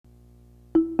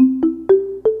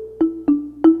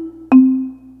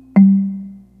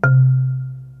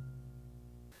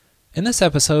In this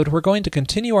episode, we're going to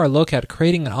continue our look at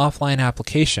creating an offline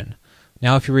application.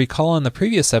 Now, if you recall in the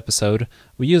previous episode,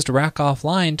 we used Rack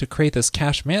Offline to create this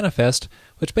cache manifest,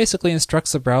 which basically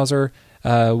instructs the browser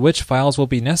which files will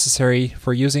be necessary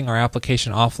for using our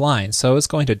application offline. So it's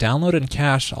going to download and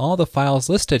cache all the files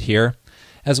listed here,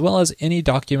 as well as any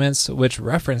documents which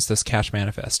reference this cache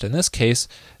manifest. In this case,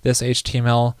 this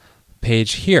HTML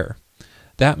page here.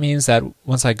 That means that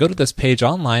once I go to this page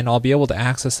online, I'll be able to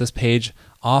access this page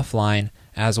offline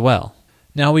as well.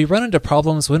 Now, we run into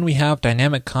problems when we have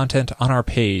dynamic content on our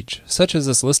page, such as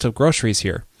this list of groceries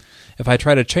here. If I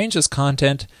try to change this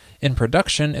content in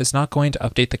production, it's not going to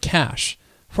update the cache.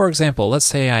 For example, let's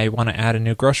say I want to add a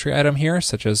new grocery item here,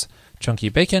 such as chunky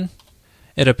bacon.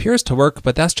 It appears to work,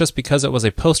 but that's just because it was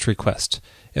a post request.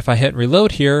 If I hit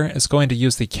reload here, it's going to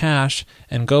use the cache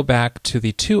and go back to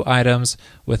the two items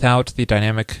without the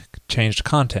dynamic changed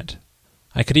content.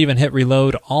 I could even hit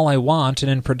reload all I want,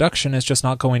 and in production it's just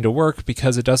not going to work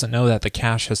because it doesn't know that the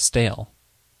cache is stale.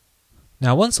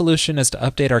 Now, one solution is to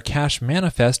update our cache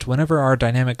manifest whenever our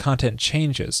dynamic content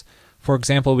changes. For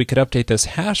example, we could update this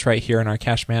hash right here in our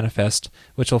cache manifest,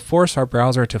 which will force our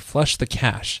browser to flush the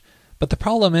cache. But the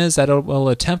problem is that it will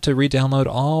attempt to re-download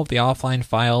all of the offline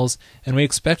files, and we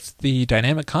expect the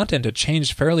dynamic content to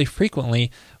change fairly frequently,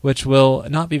 which will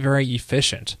not be very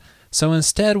efficient. So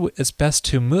instead, it's best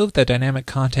to move the dynamic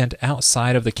content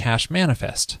outside of the cache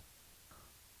manifest.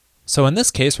 So in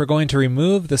this case, we're going to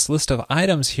remove this list of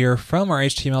items here from our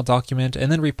HTML document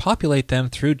and then repopulate them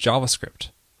through JavaScript.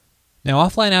 Now,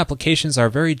 offline applications are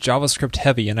very JavaScript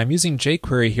heavy, and I'm using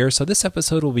jQuery here, so this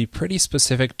episode will be pretty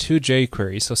specific to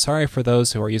jQuery, so sorry for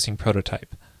those who are using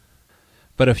Prototype.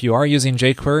 But if you are using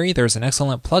jQuery, there's an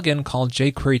excellent plugin called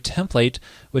jQuery Template,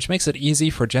 which makes it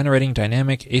easy for generating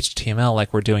dynamic HTML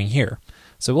like we're doing here.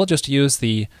 So we'll just use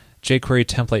the jQuery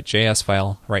template.js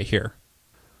file right here.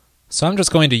 So I'm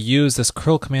just going to use this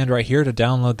curl command right here to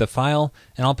download the file,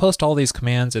 and I'll post all these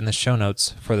commands in the show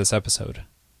notes for this episode.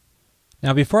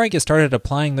 Now, before I get started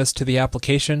applying this to the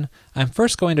application, I'm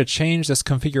first going to change this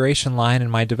configuration line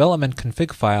in my development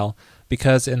config file,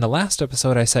 because in the last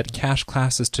episode I set cache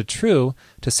classes to true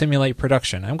to simulate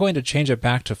production. I'm going to change it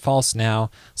back to false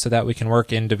now so that we can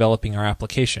work in developing our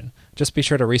application. Just be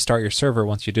sure to restart your server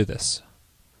once you do this.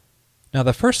 Now,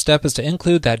 the first step is to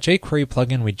include that jQuery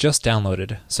plugin we just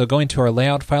downloaded. So going to our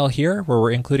layout file here, where we're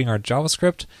including our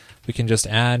JavaScript, we can just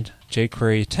add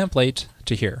jQuery template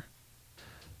to here.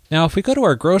 Now, if we go to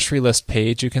our grocery list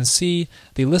page, you can see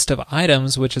the list of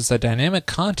items, which is the dynamic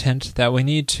content that we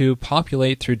need to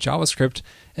populate through JavaScript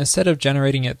instead of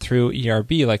generating it through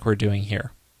ERB like we're doing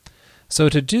here. So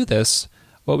to do this,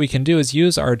 what we can do is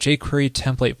use our jQuery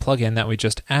template plugin that we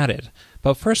just added.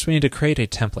 But first we need to create a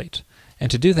template. And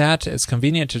to do that, it's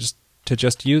convenient to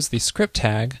just use the script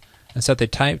tag and set the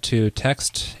type to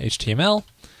text HTML,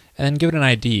 and then give it an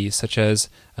ID, such as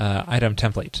item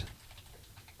template.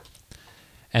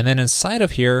 And then inside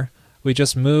of here, we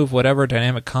just move whatever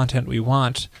dynamic content we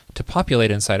want to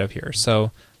populate inside of here.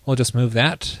 So we'll just move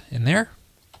that in there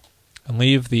and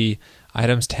leave the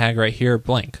items tag right here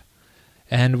blank.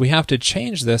 And we have to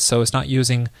change this so it's not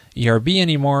using ERB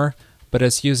anymore, but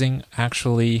it's using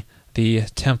actually the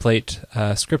template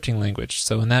scripting language.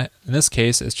 So in this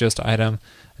case, it's just item.name.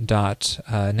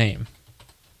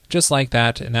 Just like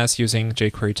that, and that's using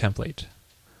jQuery template.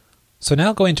 So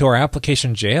now going to our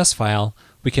application.js file,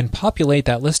 we can populate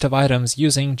that list of items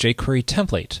using jQuery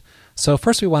template. So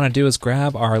first we want to do is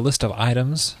grab our list of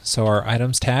items, so our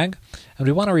items tag, and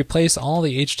we want to replace all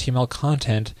the HTML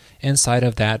content inside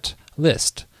of that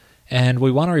list. And we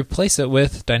want to replace it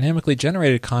with dynamically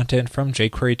generated content from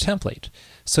jQuery template.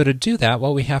 So to do that,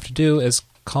 what we have to do is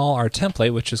call our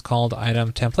template, which is called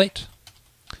item template.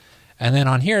 And then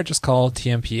on here, just call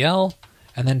tmpl,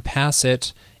 and then pass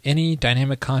it any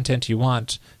dynamic content you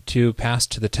want to pass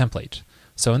to the template.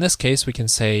 So in this case, we can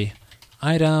say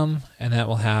item, and that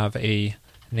will have a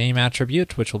name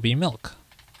attribute, which will be milk.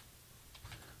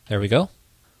 There we go.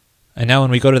 And now when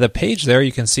we go to the page there,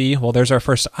 you can see, well, there's our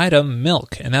first item,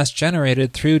 milk, and that's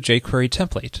generated through jQuery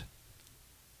template.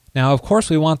 Now, of course,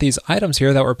 we want these items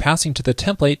here that we're passing to the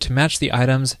template to match the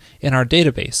items in our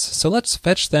database. So let's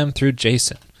fetch them through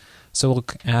JSON. So we'll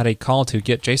add a call to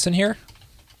getJSON here,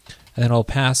 and then we'll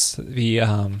pass the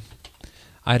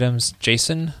items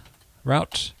JSON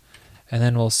route, and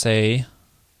then we'll say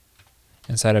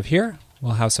inside of here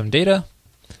we'll have some data,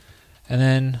 and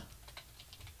then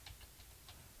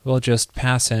we'll just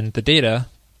pass in the data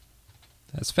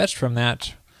that's fetched from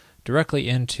that directly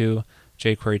into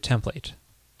jQuery template.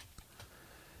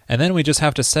 And then we just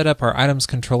have to set up our items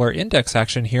controller index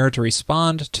action here to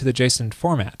respond to the JSON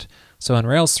format. So in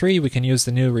Rails 3, we can use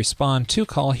the new respond to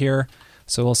call here.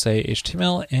 So we'll say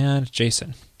HTML and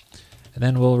JSON. And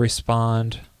then we'll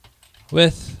respond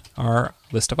with our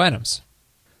list of items.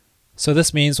 So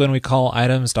this means when we call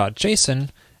items.json,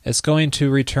 it's going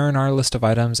to return our list of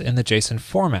items in the JSON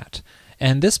format.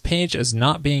 And this page is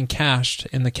not being cached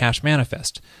in the cache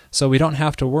manifest. So we don't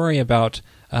have to worry about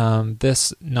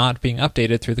this not being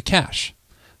updated through the cache.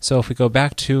 So if we go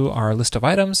back to our list of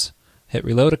items, hit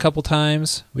reload a couple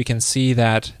times, we can see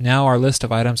that now our list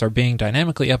of items are being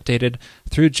dynamically updated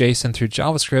through JSON, through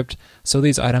JavaScript, so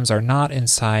these items are not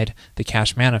inside the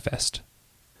cache manifest.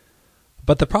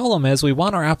 But the problem is we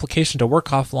want our application to work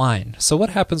offline. So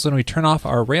what happens when we turn off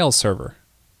our Rails server?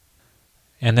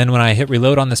 And then when I hit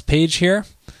reload on this page here,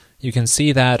 you can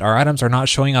see that our items are not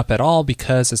showing up at all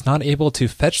because it's not able to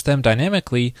fetch them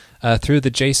dynamically through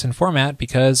the JSON format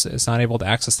because it's not able to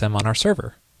access them on our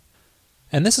server.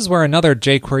 And this is where another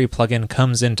jQuery plugin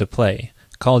comes into play,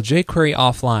 called jQuery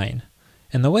Offline.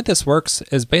 And the way this works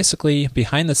is basically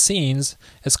behind the scenes,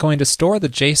 it's going to store the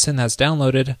JSON that's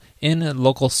downloaded in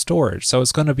local storage, so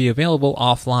it's going to be available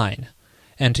offline.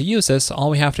 And to use this, all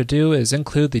we have to do is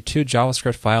include the 2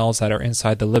 JavaScript files that are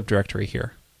inside the lib directory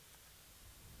here.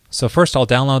 So first I'll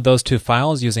download those 2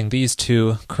 files using these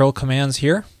 2 curl commands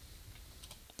here.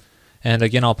 And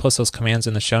again, I'll post those commands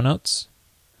in the show notes.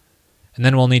 And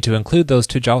then we'll need to include those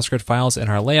 2 JavaScript files in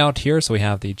our layout here. So we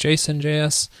have the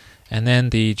JSON.js and then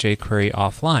the jQuery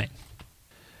offline.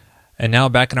 And now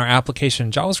back in our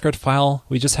application JavaScript file,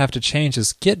 we just have to change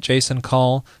this getJSON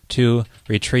call to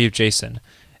retrieve.json.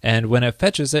 And when it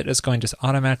fetches it, it's going to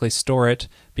automatically store it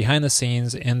behind the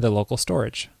scenes in the local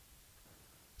storage.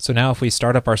 So now if we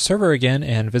start up our server again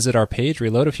and visit our page,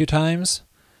 reload a few times,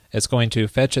 it's going to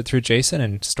fetch it through JSON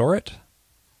and store it.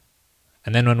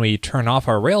 And then when we turn off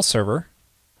our Rails server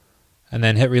and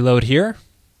then hit reload here,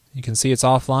 you can see it's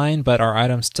offline, but our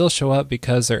items still show up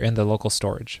because they're in the local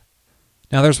storage.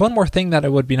 Now there's one more thing that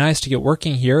it would be nice to get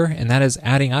working here, and that is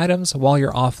adding items while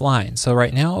you're offline. So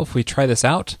right now, if we try this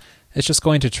out, it's just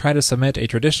going to try to submit a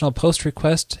traditional post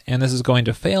request, and this is going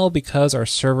to fail because our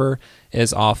server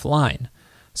is offline.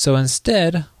 So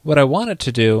instead, what I want it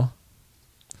to do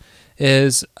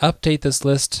is update this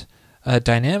list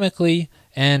dynamically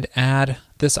and add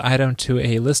this item to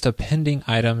a list of pending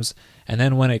items, and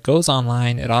then when it goes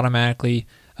online, it automatically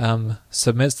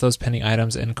submits those pending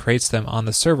items and creates them on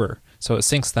the server, so it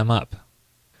syncs them up.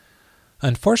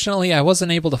 Unfortunately, I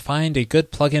wasn't able to find a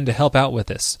good plugin to help out with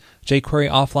this. jQuery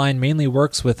Offline mainly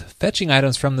works with fetching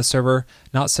items from the server,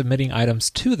 not submitting items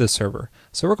to the server.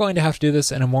 So we're going to have to do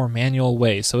this in a more manual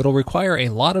way. So it'll require a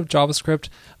lot of JavaScript,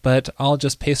 but I'll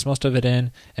just paste most of it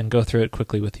in and go through it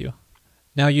quickly with you.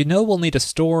 Now you know we'll need to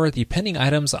store the pending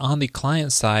items on the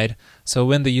client side, so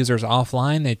when the user's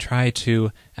offline, they try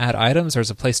to add items, there's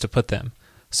a place to put them.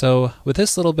 So with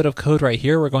this little bit of code right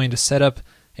here, we're going to set up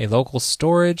a local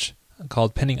storage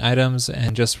called pending items,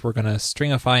 and we're going to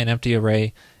stringify an empty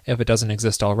array if it doesn't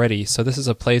exist already. So this is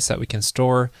a place that we can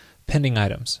store pending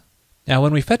items. Now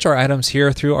when we fetch our items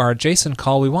here through our JSON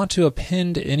call, we want to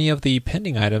append any of the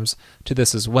pending items to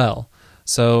this as well.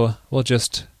 So we'll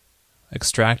just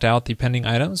extract out the pending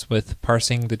items with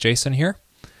parsing the JSON here,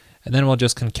 and then we'll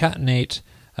just concatenate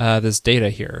this data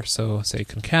here. So say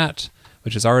concat,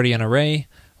 which is already an array,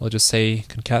 we'll just say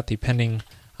concat the pending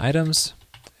items,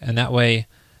 and that way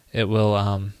it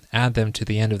will add them to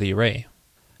the end of the array.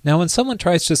 Now when someone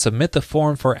tries to submit the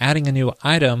form for adding a new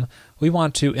item, we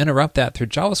want to interrupt that through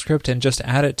JavaScript and just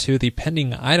add it to the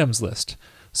pending items list.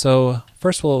 So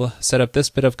first we'll set up this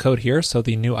bit of code here, so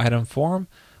the new item form.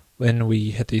 When we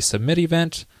hit the submit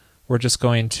event, we're just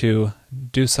going to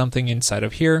do something inside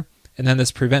of here, and then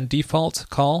this prevent default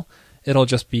call, it'll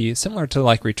just be similar to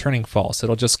like returning false.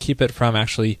 It'll just keep it from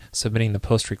actually submitting the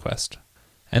post request.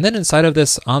 And then inside of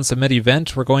this onSubmit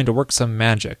event, we're going to work some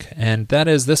magic, and that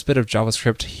is this bit of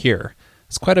JavaScript here.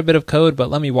 It's quite a bit of code,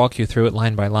 but let me walk you through it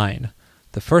line by line.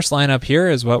 The first line up here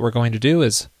is what we're going to do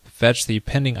is fetch the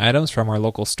pending items from our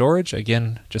local storage,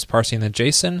 again just parsing the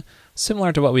JSON,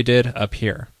 similar to what we did up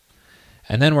here.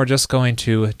 And then we're just going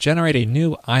to generate a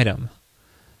new item.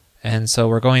 And so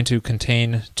we're going to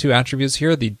contain 2 attributes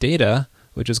here, the data,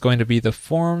 which is going to be the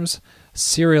form's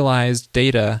serialized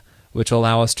data, which will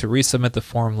allow us to resubmit the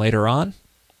form later on.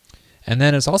 And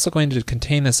then it's also going to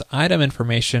contain this item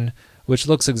information, which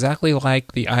looks exactly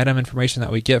like the item information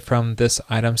that we get from this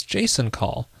items JSON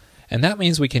call. And that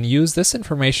means we can use this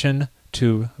information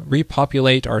to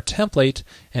repopulate our template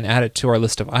and add it to our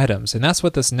list of items. And that's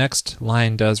what this next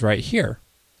line does right here.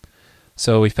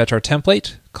 So we fetch our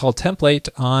template, call template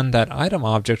on that item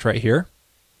object right here,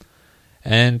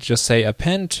 and just say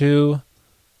append to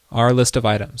our list of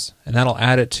items, and that'll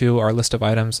add it to our list of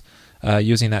items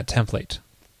using that template.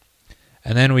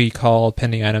 And then we call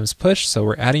pending items push, so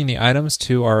we're adding the items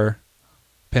to our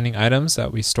pending items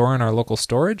that we store in our local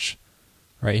storage.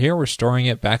 Right here, we're storing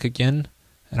it back again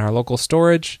in our local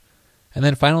storage. And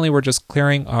then finally, we're just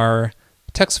clearing our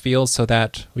text fields so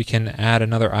that we can add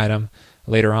another item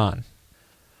later on.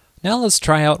 Now let's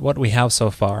try out what we have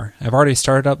so far. I've already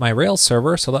started up my Rails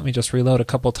server, so let me just reload a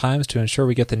couple times to ensure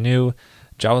we get the new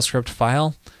JavaScript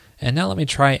file. And now let me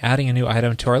try adding a new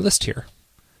item to our list here.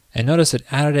 And notice it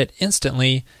added it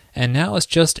instantly, and now it's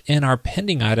just in our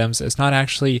pending items. It's not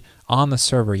actually on the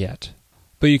server yet.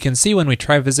 But you can see when we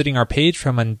try visiting our page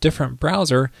from a different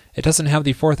browser, it doesn't have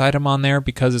the fourth item on there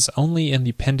because it's only in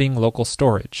the pending local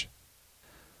storage.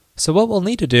 So what we'll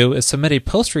need to do is submit a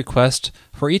post request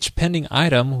for each pending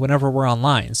item whenever we're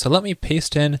online. So let me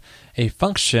paste in a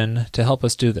function to help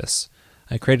us do this.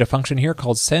 I created a function here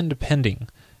called sendPending,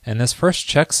 and this first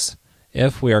checks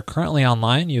if we are currently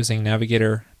online using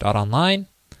navigator.online,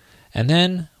 and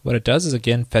then what it does is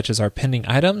again fetches our pending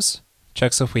items,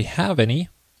 checks if we have any,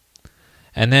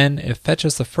 and then it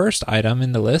fetches the first item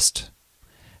in the list,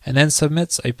 and then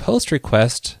submits a post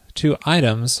request to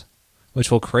items, which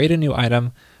will create a new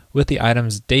item with the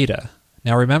item's data.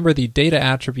 Now remember, the data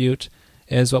attribute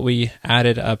is what we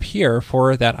added up here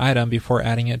for that item before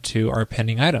adding it to our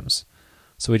pending items.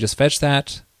 So we just fetch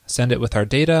that, send it with our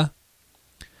data,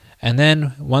 and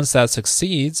then once that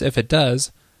succeeds, if it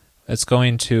does, it's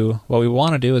going to, what we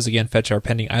want to do is again fetch our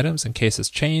pending items in case it's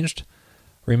changed,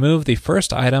 remove the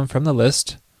first item from the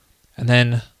list, and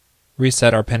then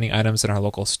reset our pending items in our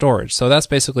local storage. So that's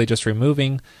basically just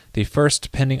removing the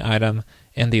first pending item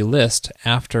in the list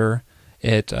after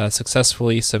it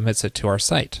successfully submits it to our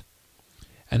site.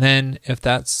 And then if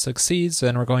that succeeds,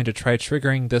 then we're going to try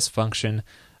triggering this function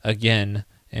again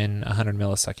in 100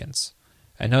 milliseconds.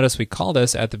 And notice we call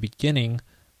this at the beginning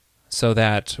so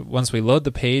that once we load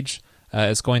the page,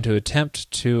 it's going to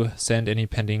attempt to send any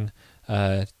pending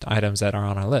items that are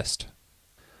on our list.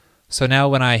 So now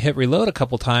when I hit reload a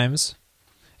couple times,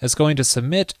 it's going to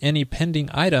submit any pending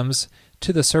items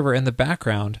to the server in the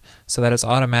background so that it's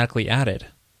automatically added.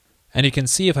 And you can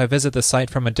see if I visit the site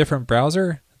from a different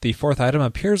browser, the fourth item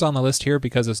appears on the list here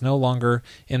because it's no longer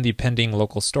in the pending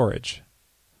local storage.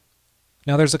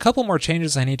 Now there's a couple more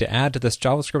changes I need to add to this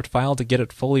JavaScript file to get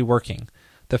it fully working.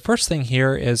 The first thing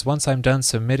here is once I'm done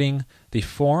submitting the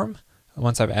form,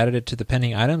 once I've added it to the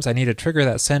pending items, I need to trigger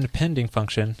that sendPending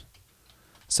function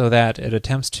so that it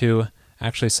attempts to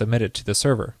actually submit it to the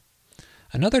server.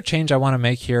 Another change I want to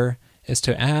make here is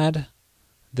to add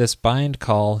this bind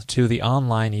call to the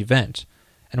online event.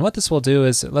 And what this will do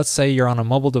is, let's say you're on a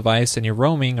mobile device and you're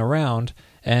roaming around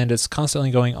and it's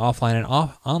constantly going offline and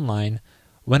online.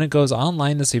 When it goes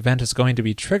online, this event is going to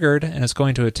be triggered and it's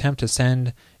going to attempt to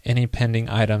send any pending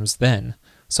items then.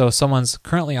 So if someone's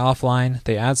currently offline,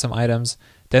 they add some items,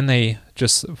 then they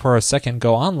just for a second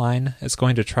go online, it's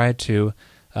going to try to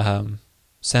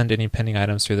send any pending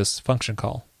items through this function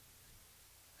call.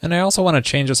 And I also want to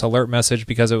change this alert message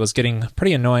because it was getting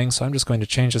pretty annoying, so I'm just going to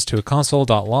change this to a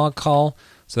console.log call,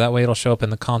 so that way it'll show up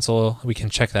in the console. We can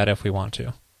check that if we want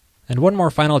to. And one more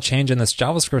final change in this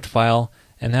JavaScript file,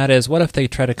 and that is, what if they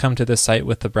try to come to this site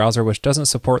with the browser which doesn't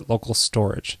support local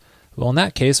storage? Well, in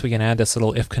that case, we can add this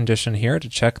little if condition here to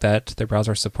check that the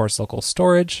browser supports local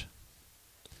storage.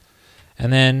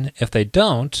 And then if they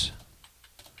don't,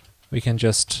 we can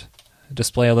just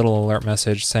display a little alert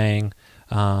message saying,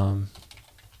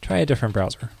 try a different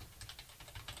browser.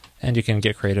 And you can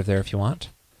get creative there if you want.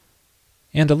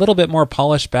 And a little bit more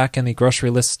polish back in the grocery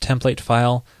list template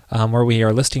file where we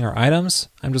are listing our items.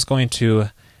 I'm just going to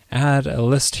add a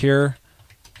list here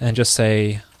and just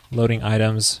say loading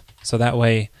items. So that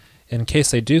way, in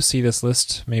case they do see this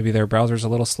list, maybe their browser's a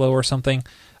little slow or something,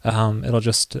 it'll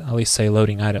just at least say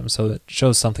loading items, so it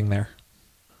shows something there.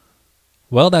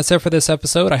 Well, that's it for this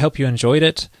episode. I hope you enjoyed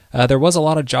it. There was a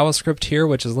lot of JavaScript here,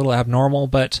 which is a little abnormal,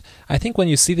 but I think when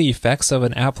you see the effects of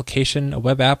an application, a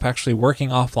web app actually working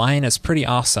offline, it's pretty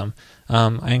awesome.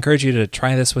 I encourage you to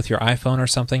try this with your iPhone or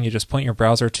something. You just point your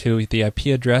browser to the IP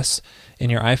address in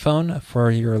your iPhone for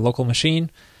your local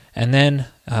machine, and then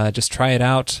just try it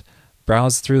out.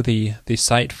 Browse through the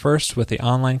site first with the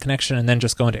online connection, and then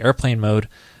just go into airplane mode.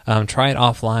 Try it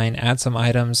offline, add some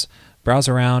items, browse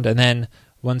around, and then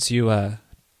once you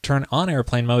turn on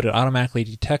airplane mode, it automatically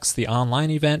detects the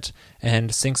online event and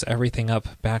syncs everything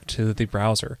up back to the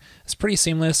browser. It's pretty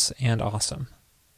seamless and awesome.